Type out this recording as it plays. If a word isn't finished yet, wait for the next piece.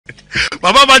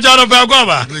Baba Bajano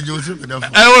Bagoma.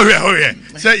 Oh, yeah.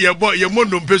 Say your boy, your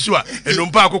mundo pesua, and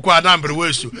Umpaco number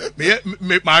was to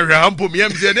make my rampo, me,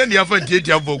 and then you have a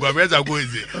teacher for where's I go.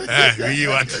 You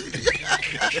want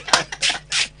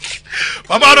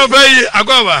Baba no Bay,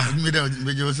 Agova.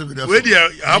 Where dear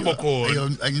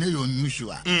Amoako, I know you're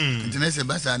unusual. International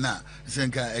Basana,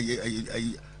 Senka,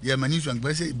 yeah, Manishan,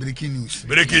 breaking news.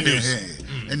 Breaking news.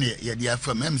 And yeah,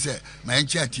 from him, say, my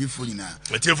chat you for now.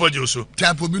 A tear for Joso.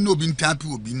 Tap will be no being tap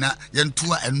will be not, yan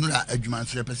tua and Nura, a Juman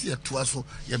Serpesi, to us for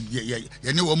ya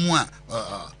know more,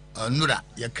 Nura,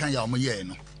 ya can't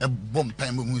yamayeno. A bomb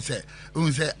time who say,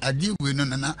 I deal with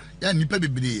Nana, ya nipa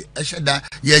be a shada,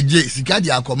 ya J,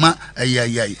 Sicadia, comma, a ya,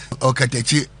 or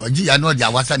Katechi, or G, I know the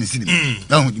Awasan is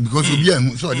no, because we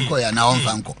are so the coy now on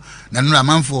Fanco. Nana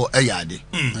man for a yard.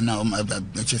 And now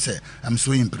I'm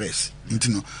so impressed.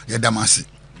 Into no, ya Damasi.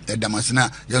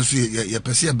 Damasina, you see, you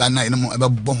perceive banana in a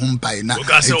bomb pie now. You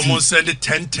almost send it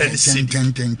 10 city.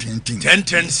 10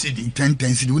 city.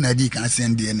 10 city. When I can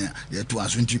send the to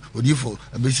us, would you for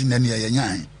a bit in any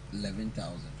 11,000.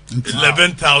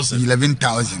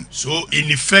 11,000. So,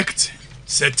 in effect,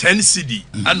 say 10 city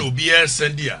and OBS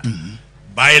send here.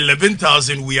 By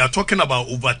 11,000, we are talking about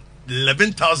over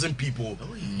 11,000 people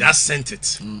that sent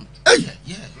it.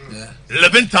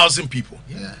 11,000 people.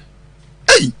 Yeah.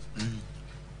 Hey!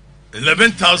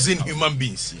 11,000 human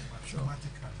beings.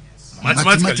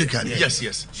 Mathematically. Yes.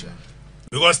 Sure.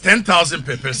 Because 10,000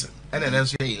 per person. And then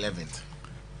that's 11.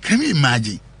 Can you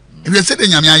imagine? If you said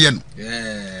Yamayan,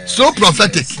 so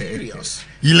prophetic. Serious.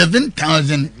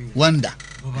 11,000 wonder.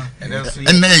 And then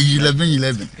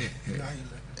 11.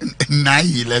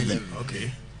 9/11.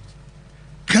 Okay.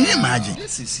 Can you imagine?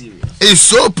 This is serious. It's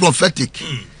so prophetic.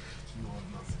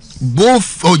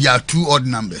 Both there are two odd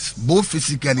numbers, both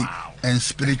physically and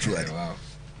spiritually. Wow.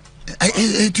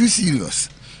 Too serious.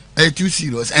 Too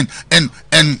serious. And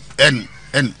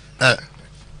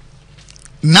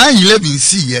 9/11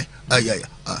 see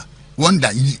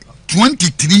wonder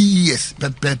 23 years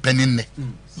per penny.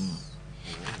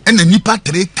 And the nipa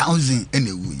 3,000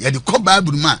 anyway. Yeah, the call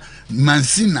Bible man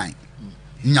see 9.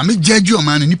 Nyame judge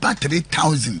man nipa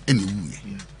 3,000 anyway.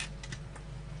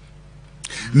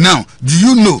 Now, do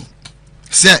you know?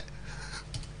 Say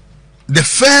the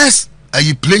first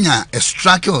you playing a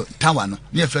structure tower no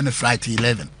near friend flight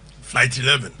 11. Flight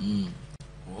 11.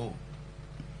 Oh.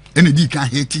 And you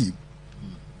can't hate it.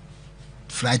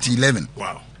 Flight 11.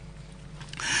 Wow.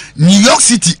 New York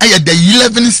City is the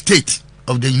 11th state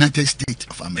of the United States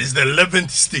of America. It's the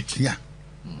 11th state. Yeah.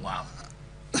 Wow.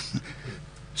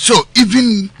 So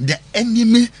even the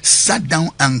enemy sat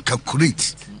down and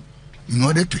calculated in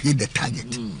order to hit the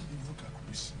target.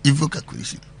 Evil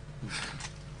calculation.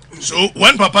 So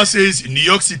when Papa says New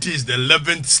York City is the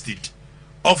 11th state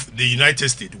of the United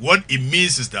States, what it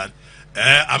means is that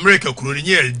America America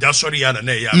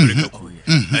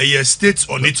states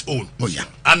on its own. Oh yeah.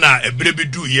 Anna a baby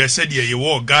do ye said ye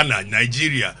war Ghana,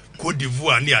 Nigeria, Cote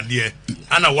d'Ivoire near there.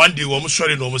 Anna one day woman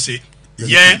sorry no say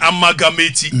yeah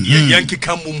amalgamate Yankee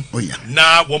Kamum. Oh yeah.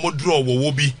 Na woman draw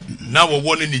wobi. Na we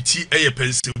one in the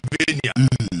Pennsylvania.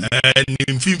 And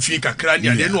in Finfi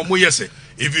Kakrania, then no more yes.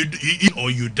 If you eat or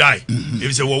you die, if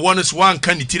you say well one is one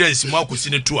can it is Marco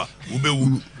Senator,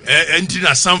 Ube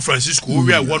entering San Francisco,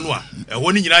 we are one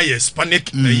in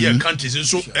Hispanic countries and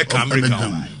so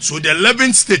America. So the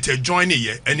 11th state joining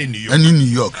here and in New York. And in New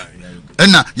York.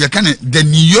 And now you can the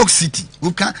New York City.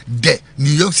 Who can the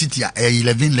New York City are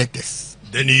 11 letters.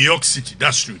 The New York City,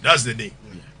 that's true. That's the name.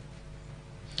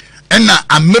 And now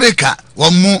America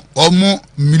or more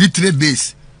military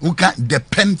base. Who can the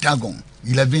Pentagon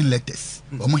 11 letters.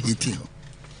 Wow.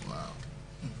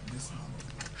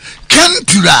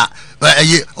 Country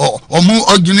or more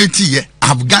ordinary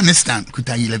Afghanistan could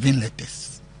have 11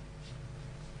 letters.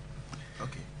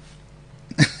 Okay.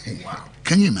 Wow.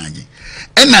 Can you imagine?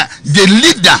 And the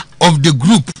leader of the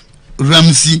group,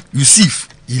 Ramsey Yusuf,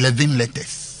 11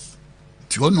 letters.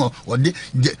 Do you know what the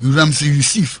Ramsey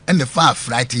Yusuf and the far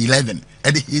flight 11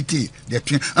 at the Haiti, the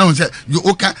twin. I was you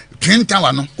okay, twin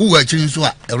tower no who were changing so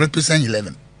represent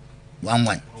 11. 1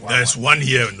 1. There's one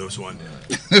here and there's one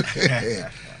there.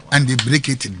 And they break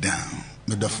it down.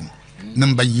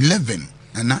 Number 11,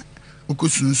 and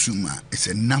Okosunsuma is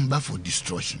a number for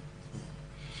destruction.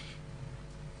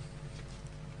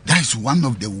 That is one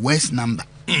of the worst number.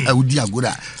 I would go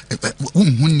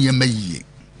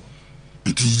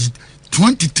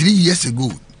 23 years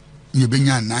ago. You been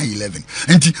 9/11.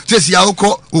 And says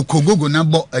Yauko Okogogo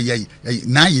number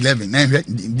 9/11.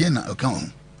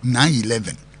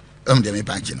 9/11. The me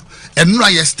patch no. And no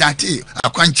I started a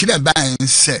quantity by and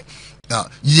say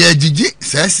ye jiji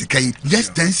says kai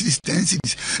just 10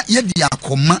 cities ye dia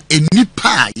akoma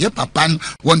enipa ye papa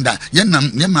wonder ye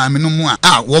nam ye maame no mu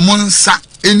a wo mo nsa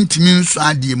entimi nso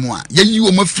ade mu a ye yi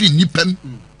wo ma free nipam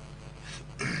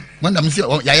wanda me say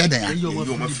ya den ye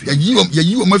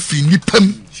yi wo ma free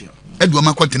nipam edu wo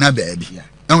ma kwotena baabi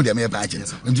now they may have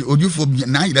nti odufo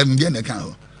na 11 dey na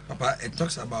kan Papa, it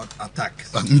talks about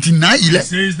attacks.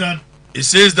 It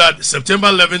says that September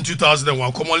 11,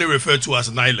 2001, commonly referred to as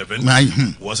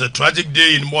 9/11, was a tragic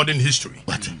day in modern history.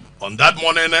 What? On that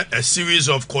morning, a series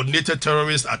of coordinated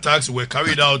terrorist attacks were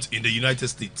carried out in the United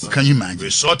States. Can you imagine?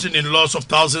 Resulting in loss of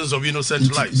thousands of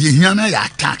innocent lives. You hear me?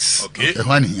 Attacks. Okay.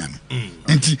 And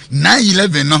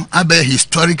 9/11 no, abe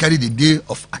historically the day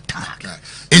of attack.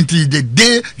 Until the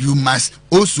day you must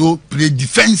also play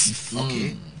defensive.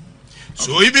 Okay.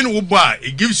 So even Uber,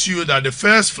 it gives you that the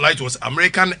first flight was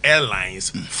American Airlines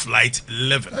Flight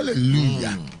 11.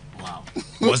 Hallelujah. Wow.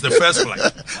 Was the first flight.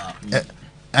 Wow.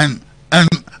 And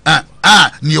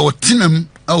ni otinam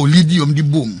lidium di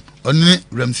boom on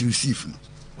Ramsey receive.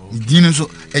 Dino so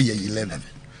 11.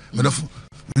 But of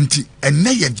nti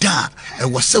ene ye da e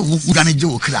was so gane je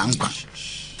okra nkwa.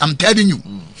 I'm telling you.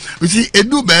 You see,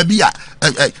 edu baby ya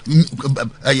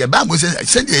Bible says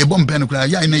send ye bomb pen kra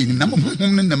ya na yin na mum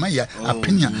na ma ya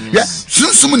opinion. Yeah,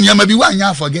 sunsum nyama bi wa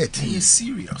nya forget. Are you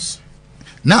serious?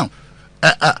 Now,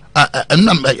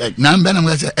 na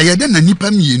be say e de na nipa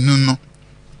mienu no.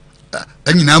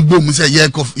 Anyina bom say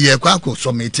ye kwa ko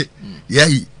submit. Yeah.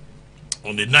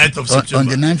 On the 9th of September. On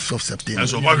the 9th of September.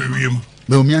 That's what we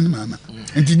Bawumia mama.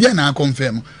 Enti dia na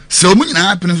confirm. So mu nyina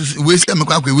happen we say me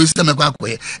kwa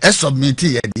e submit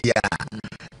ye dia.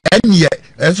 Enye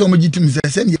e so mo gitim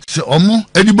se omo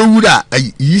edi bawura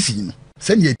yisi no.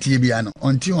 Se ne tie bia no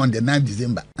until on the 9th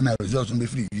December and results on be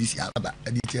free yisi aba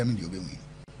edi tie me di obemu.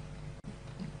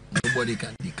 Nobody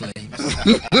can decline.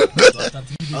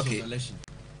 Okay.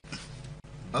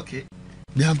 Okay.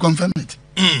 They have confirmed it.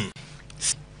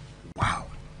 Wow.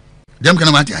 Them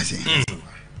can what I say.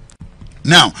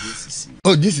 Now,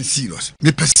 this is serious.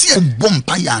 The person bomb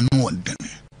paya no one.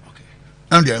 Okay.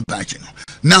 And they're patching.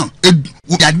 Now,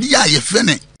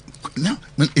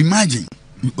 now imagine.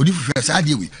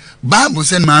 Bible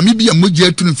said, "Mami be a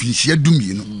moja to finish your doom,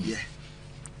 you know." Yeah.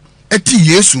 Eti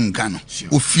Yesu nkano.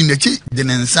 Ofinechi de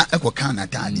nensa ekoka na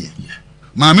tade.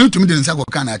 Mami to me de nensa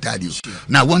ekoka na tade.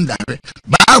 Na wonder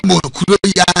Bible kuro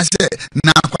ya say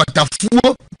na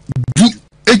kwatafuo du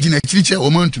ejina chiriche o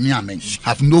man to me amen.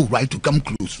 Have no right to come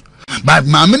close. But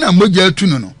mami na moja tu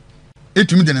no.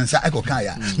 Etumi de nensa ekoka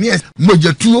ya. Yes,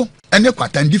 moja tuo ene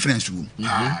kwata difference wo.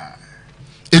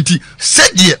 Eti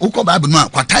said ye uko Bible no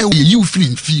kwata ye you free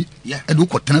mfi e do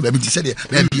kwotena ba bi said ye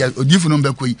ba odifu no be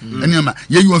koyi ene ma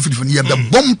ye you free ye be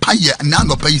bompa ye na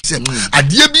no pa yi se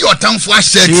ade bi otamfo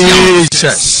ahye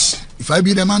Jesus. If I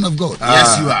be the man of God,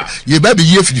 yes you are. Ye ba be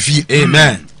ye free.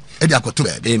 Amen.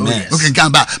 Amen. Okay,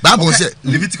 come back. Bible said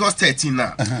Leviticus 13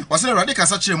 now. Was there radical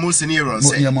such a Moses near on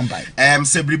say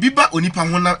Sebribiba onipa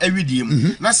honam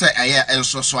awidiem na say aya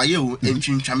ensosoaye o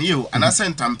entwintwame o ana say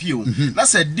ntampe o na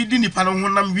say didi nipa no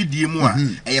honam widiem a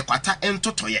eye kwata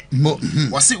entotoye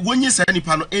was wonyi say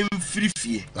nipa no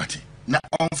emfirifie na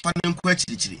onfa ne nko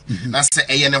achirichiri na se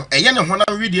eye ne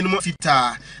honam widie no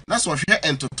fita na so hwe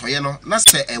entotoye no na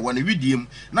se e won widiem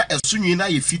na esunwi na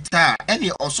ye fita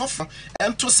ene osofo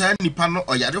ento sa nipa no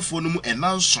oyarefo no mu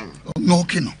enanson no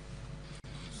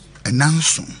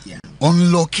enanson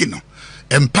unlocking no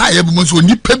empire bu mo so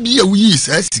nipa bi a wuyi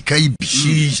sa sika bi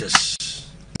Jesus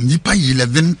nipa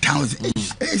 11,000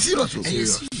 serious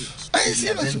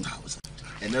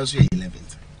and also 11.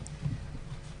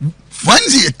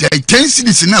 Fancy 10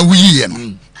 cities na we ye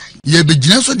no ye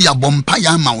begina so de abompa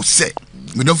ya ma wo se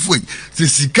me do foi se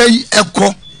sikai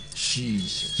eko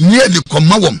Jesus nie de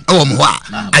koma wom e wom ho a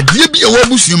ade bi e wo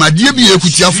busuom ade bi e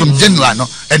kutia from January no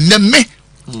enne me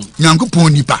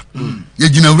nyankopon nipa ye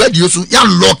gina radio so ya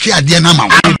lock ade na ma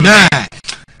wo amen.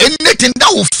 Anything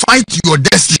that will fight your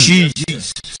destiny,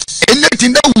 Jesus.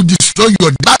 Anything that will destroy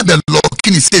your Bible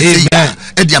locking is say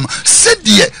ediam said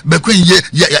ye bekwen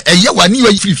ye wani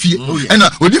ye free and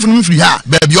different free ha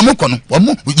baby omoko no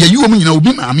omo ye yi omo nyina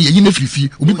obi maame ye ne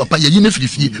free obi papa ye ne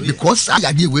free because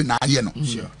I dey we na ye no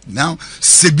now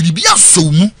se bibia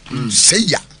so mu say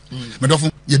ya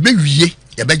medofo ye be wie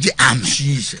ye be je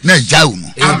amen na jawu mu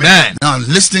Amen. Now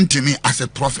listen to me as a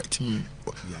prophet.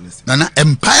 Nana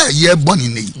empire ye born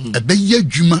in a be ye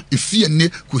juma if ye ne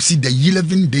could see the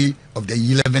 11th day of the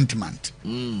 11th month.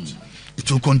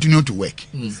 It will continue to work.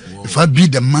 If I be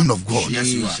the man of God, yes,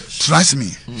 you are. Trust me.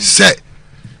 Say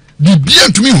the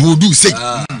being to me who do say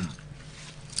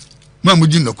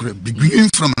Mamujin no beginning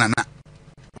from Nana.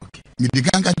 me the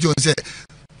ganka jo say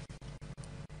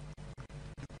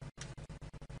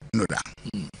no da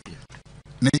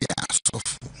na ya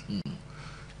sofu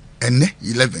ene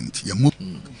 11th ya mo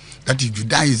that is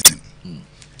Judaism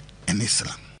and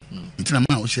Islam ntina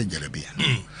ma o she jerebe ya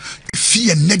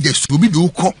fi ene de so bi do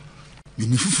ko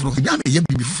ni fufuro ga me ye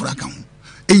bi fufuro aka ho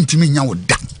entimi nya wo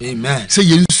da amen say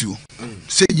ye nsuo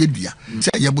say ye dua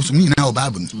say ye bosom ni na o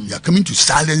bible you are coming to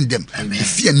silence them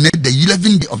if you net the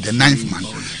 11th day of the 9th month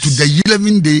to the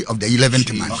 11th day of the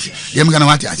 11th month yem gana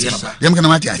mati ase yem gana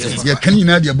mati ase ye kan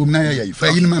ina dia bom na ya fa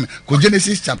yin ma ko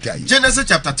Genesis chapter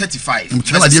 35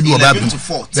 mchaba dia bi o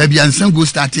bible there be ansan go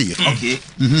start here okay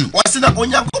what's that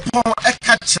onyankopon e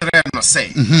ka kire no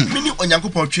say mini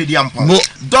onyankopon twedi ampo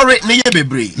dore ne ye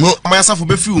bebre amayasafo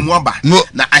be fi umu aba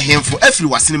na ahemfo afiri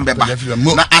wasene beba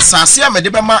na asase amede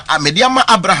bema amede ama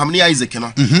Abraham ne Isaac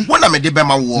no wona amede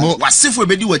bema wo wasefo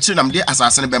ebedi wakire na amede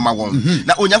asase ne bema wo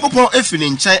na onyankopon afiri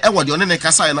nkyɛn e wode one ne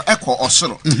kasa no ekɔ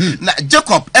ɔsoro na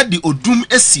Jacob e de odum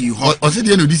esi ho ɔse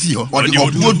de no di si ho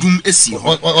ɔde odum esi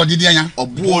ho ɔde de anya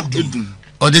ɔbo edum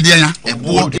ɔde de anya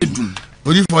ɛbo edum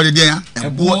odi for the dia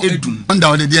ebo edum onda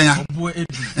odi dia ebo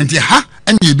edum enti ha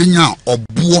ene ebenya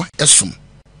obo esom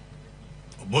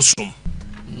obosom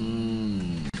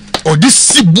odi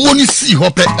sibuo ni si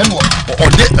hope ene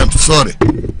odi sorry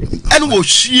ene wo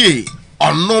hwie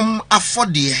onom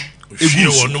afode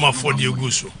egu onom afode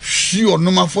egu so hwie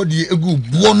onom afode egu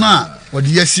buo na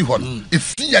odi yasi ho no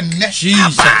efia ne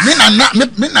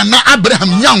me nana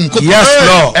Abraham nyanko yes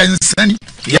lord ensani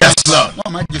yes lord no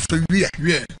ma je fe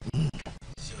wie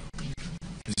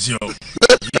zio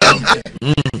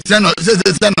zeno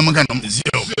maka no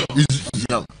zio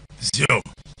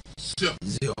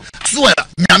so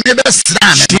nyame be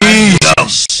sra me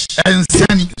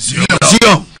ensani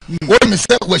zio o me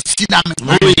se wa sida me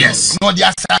oh yes no dia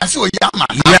asase o yama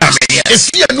yes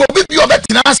efia no obi bi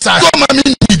obetina asase so ma me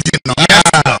need no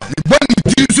boni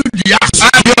tinsu dia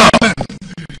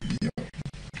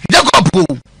Jacob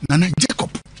nana Jacob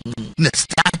na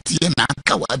start ye na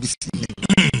aka wa bisine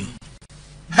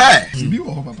hey bi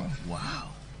wo papa wow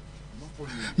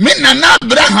me nana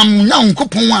Abraham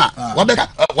nyankopon a wobeka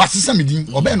wasesa medin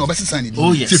obe na obesesa ne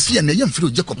din se fie na ye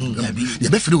mfiri Jacob ye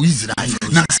be firi Israel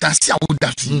na stasi a wo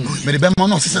da fi me de be mo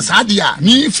no sesa saade a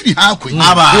ni firi ha akoi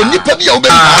onipa bi a wo be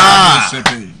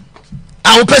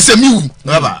a wo pese mi wu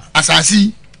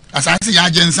asasi ya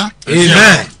agensa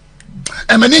amen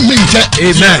emani nche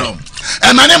amen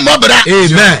emani mobra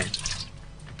amen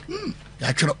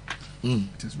ya twero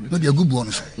no dia gubu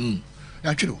ono so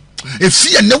ya twero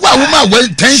efie ne wa wo ma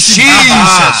well tension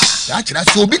Jesus ya twera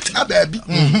so obi ta baabi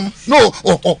no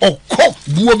okọ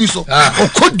buo bi so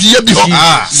okọ die bi ho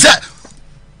se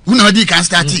una di kan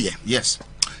start here yes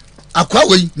akwa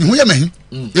we ni ho ya mahi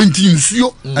enti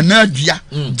nsuo anadua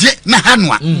je na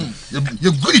hanoa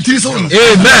ye gudi tiri so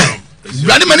amen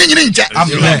rani mani nyine nche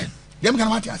amen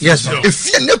yes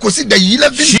if you ne kosi the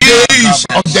 11th day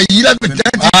of the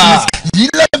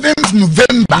 11th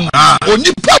November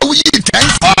onipa wi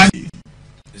thanks adie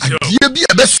bi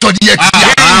e be study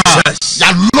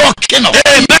ya locking up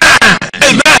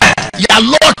amen ya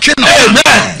locking up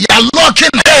amen ya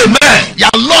locking up amen ya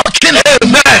locking up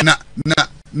amen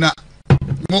na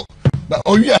mo ba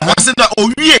owie ha se na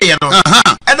owie ye no e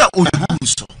na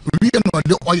oduso owie no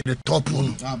de oil the top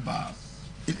no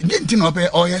didn't know pay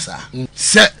oh yes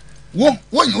sir wo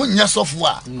nya sofo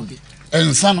a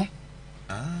ensa no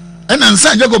ena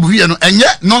ensa Jacob hie no enye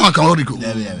no kan oriko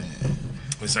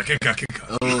osa keka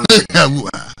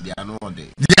dia no ode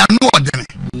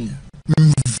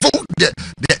vote the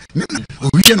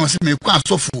owie no se me kwa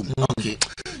sofo okay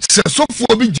se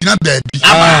sofo bi gina baabi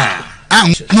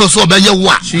no so be ye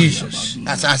wa Jesus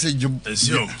asase jum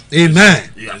amen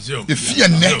efie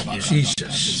ne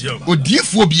Jesus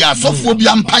odifo bi asofo bi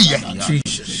ampaye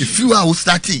Jesus if you are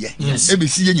starting e be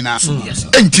si ye nyina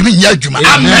entimi nya adwuma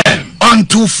amen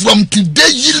until from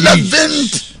today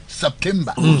 11th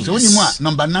September so when you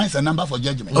number 9 is a number for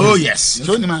judgment oh yes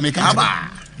so you make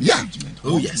yeah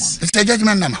oh yes it's a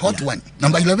judgment number hot one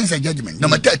number 11 is a judgment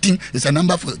number 13 is a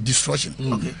number for destruction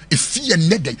okay if you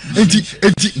net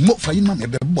enti mo fa yin ma me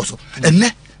be boso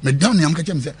ene me down am ka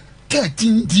chem say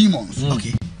 13 demons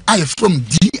okay I from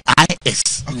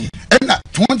DIS okay and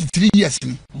 23 years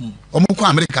ni omo ko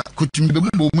America ko timi be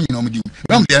bo mu nyina omo di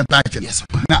ram dey pack yes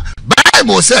na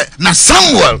Bible say na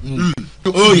Samuel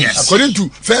oh yes according to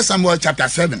 1 Samuel chapter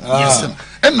 7 yes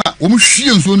and na omo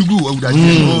hwie nso no gu awuda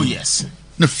oh yes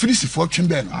na frisi for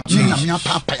twembe no na me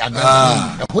papa ya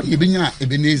ga ko ye benya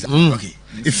Ebenezer okay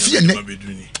efie ne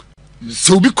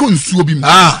so bi konsuo bi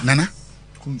nana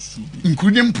konsuo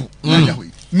including mpo na ya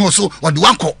hoyi no so what do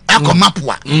wako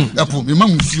mapwa epo me ma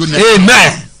nsuo na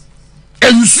amen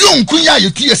ensuo nkunya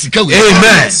ye tie sika we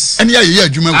amen ene ye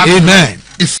adwuma we amen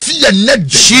efia na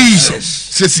Jesus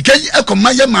se sika yi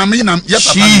ekoma ye maame na ye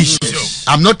papa Jesus.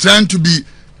 I'm not trying to be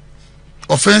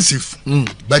offensive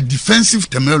but defensive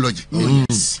terminology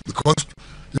because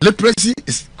leprosy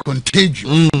is contagious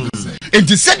and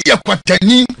the said ya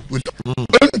kwatani with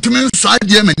ultimate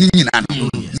side ya mani nyina no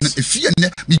efia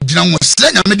ne me gina wo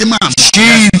slanya me de ma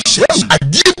Jesus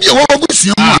adie wo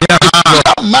busuo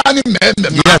ma ni me and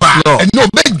no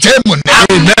be jemo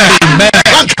amen amen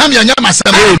come ya nyama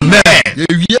sam amen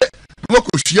ewie wo ko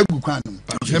hwie gu kwan no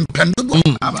mpendo do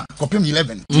aba kopem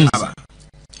 11 aba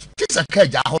kisa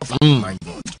kaja hofa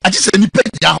I just say ni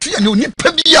peja fia ni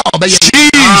nipa bia obaye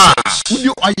Jesus udi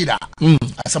oyira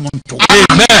asamonto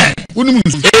amen unum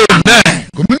amen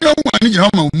komuna wa ni jina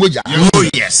ma moja oh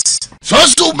yes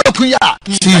so bekuya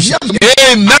Jesus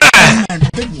amen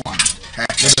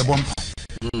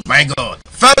my God.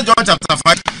 1 John chapter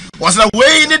 5 was a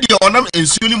way in the honor and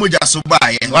soon moja so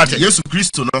by Yesu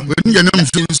Christo no when you know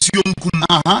nsuo nkum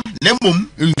lemom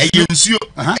e nsuo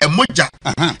e moja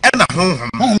e na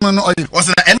honhom no was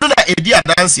na eno na edi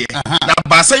adanse na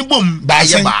basan bom ba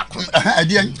ye baako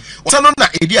edi was no na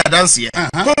edi adanse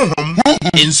honhom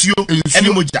nsuo ene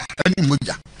moja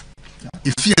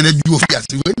ifia na duo fia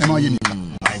se we na ma ye ni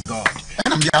my God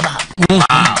and am dia ba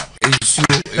wow nsuo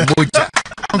e moja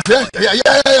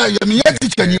yeah, me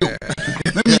teacher you.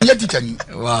 Me teacher you.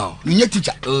 Wow. Me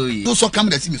teacher. Oh, so come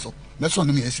see me so. Me so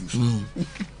no me see me.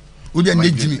 We dey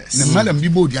need Jimmy. Na madam bi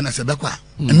bo dia na se bekwa.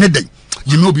 Ne dey.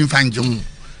 Jimmy obi fan jom.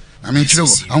 I mean chiro.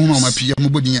 Ahun ma pia mo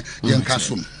bodi ye nka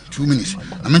so 2 minutes.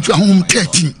 I mean chiro ahun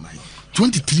 13.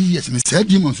 23 years me say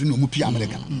demons no mo pia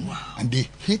America. And they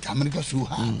hate America so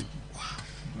hard.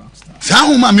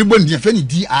 Sahuma me bon dia fani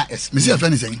DIS. Me say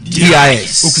fani saying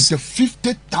DIS. Okay,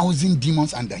 50,000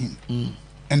 demons under him.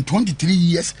 And 23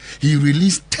 years he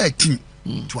released 13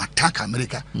 to attack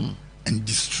America and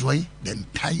destroy the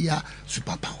entire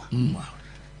superpower. Wow.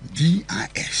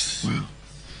 DIS. Wow.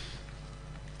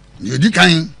 You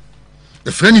kind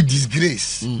the friendly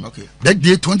disgrace. Okay. That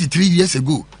day 23 years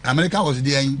ago, America was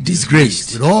there in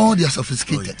disgrace with all their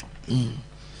sophisticated.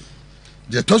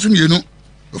 They told me, you know,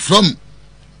 from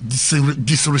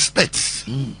disrespect.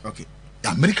 Okay.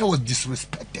 America was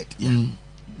disrespected.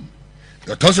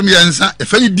 You told me answer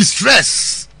if any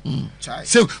distress.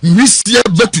 So we see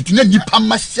but to na nipa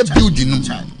ma building.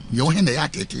 You hand the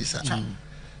art it is.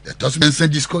 The told me answer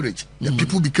discouraged. The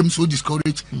people became so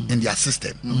discouraged in their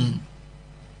system.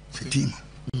 The team.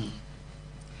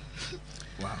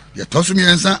 Wow. You told me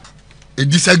answer a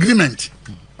disagreement.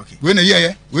 Okay. When a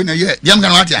year, I'm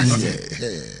gonna what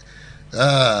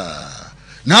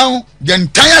now the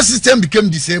entire system became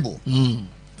disabled.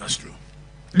 That's true.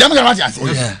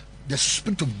 Yeah. The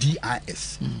spirit of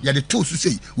DIS. Yeah, the tools who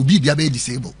say will be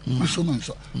disabled. So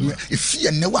if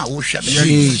fear never will share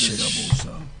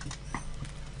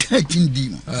 13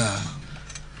 demons.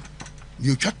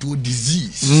 You chat to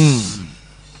disease.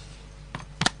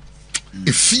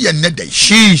 If fear never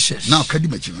Jesus. Now can you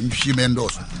imagine she may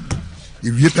endorse.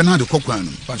 If you cannot the cockwan,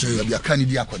 you be a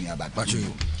candidate about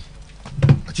you.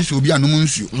 I just will be a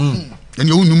numunsu. Then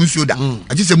you know monsieur da.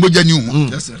 I just say moja new.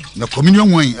 Yes sir. Na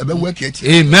communion wine ebe work it.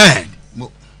 Amen.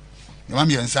 Mo. You want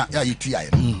me answer? Yeah, you try.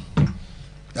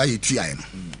 Yeah, you try.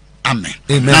 Amen.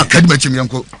 Amen. Now can you me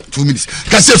yanko 2 minutes.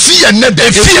 Cause fear na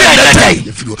dey. Fear na dey.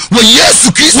 When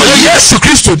Yesu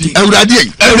Christo di.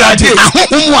 Awurade.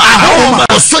 Ahoma.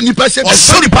 Osoni pa se.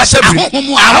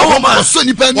 Ahoma.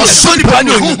 Osoni pa ni.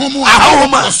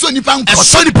 Ahoma. Osoni pa.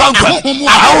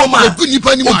 Ahoma. Oguni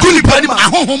pa ni.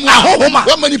 Ahoma.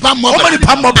 Wamani pa mo.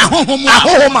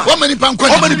 Ahoma. Wamani pa nkwa.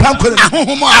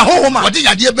 Ahoma. Odi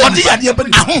yade be.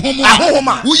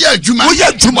 Ahoma. Wo ya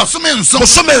adwuma. So me nso.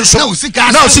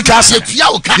 Na usika.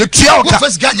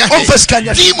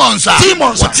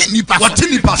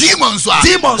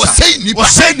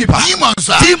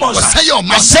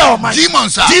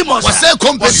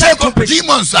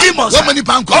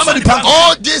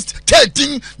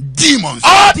 Demons.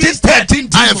 All these 13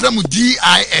 demons. I am from DIS.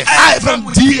 I am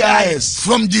from DIS.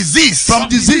 From disease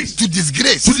to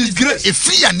disgrace. If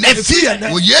fear never.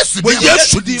 Yes,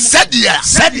 said ya.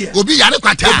 Obi yare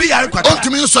kwata.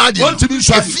 Ontumi so ade.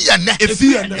 If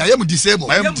fear never. am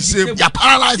disabled. Ya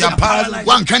paralyzed.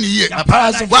 One can hear.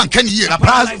 One can hear.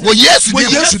 Well, yes,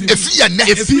 if you are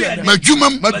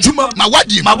Majumam, my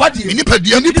wadi,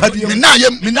 Minipadium,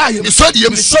 Minayam,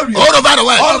 Sodium, all over the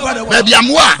world. Baby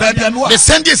Amwa, the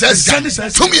sendis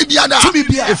to me, Biada,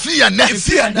 if you are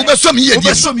never some year,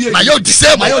 my old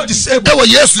disabled.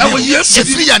 Yes, if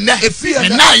you are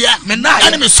Menaya,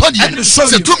 enemy Sodium, so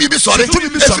to me be sorry, every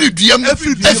DM,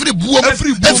 every boom,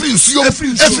 every Sio,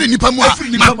 every Nipamwa,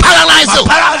 my paralyzer,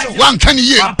 one can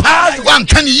year, one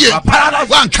can year,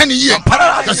 one can year.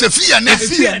 That's a fear,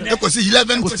 it was the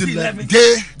 11th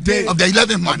day of the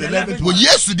 11th month. Well,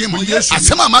 yesterday,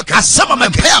 Asamaka,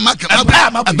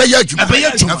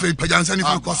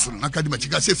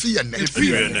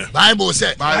 Bible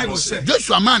said,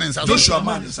 Joshua man and Joshua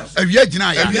man, a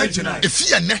Virginia, a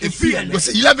fear, was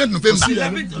 11th November.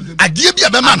 I give you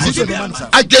a man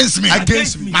against me,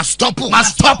 must stop, it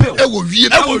will be,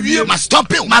 must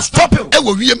stop, it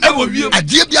will be, I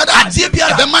give you a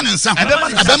man and some,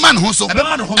 a man who so,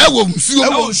 I will see,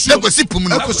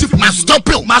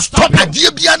 must stop, I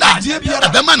give you a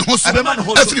man who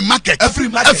every market, every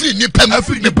nipem,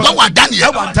 every power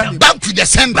Daniel, back to the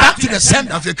sender,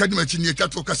 of the academy in your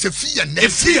catwalk, say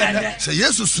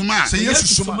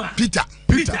yes,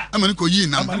 Peter. I'm going to go in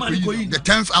the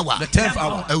 10th hour.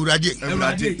 Already,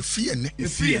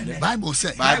 Bible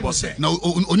said, no,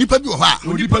 only people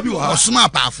are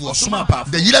smart powerful.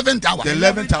 The 11th hour,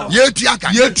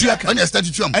 Yetiaka, and a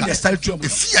statue,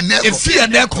 if fear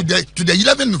never to the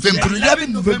 11th November,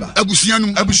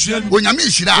 Abusian, when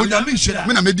Yamishira,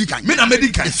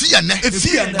 Minamedica,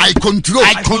 fear, I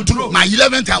control my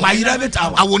 11th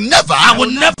hour. I will never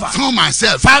find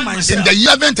myself in the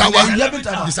 11th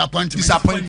hour disappointment.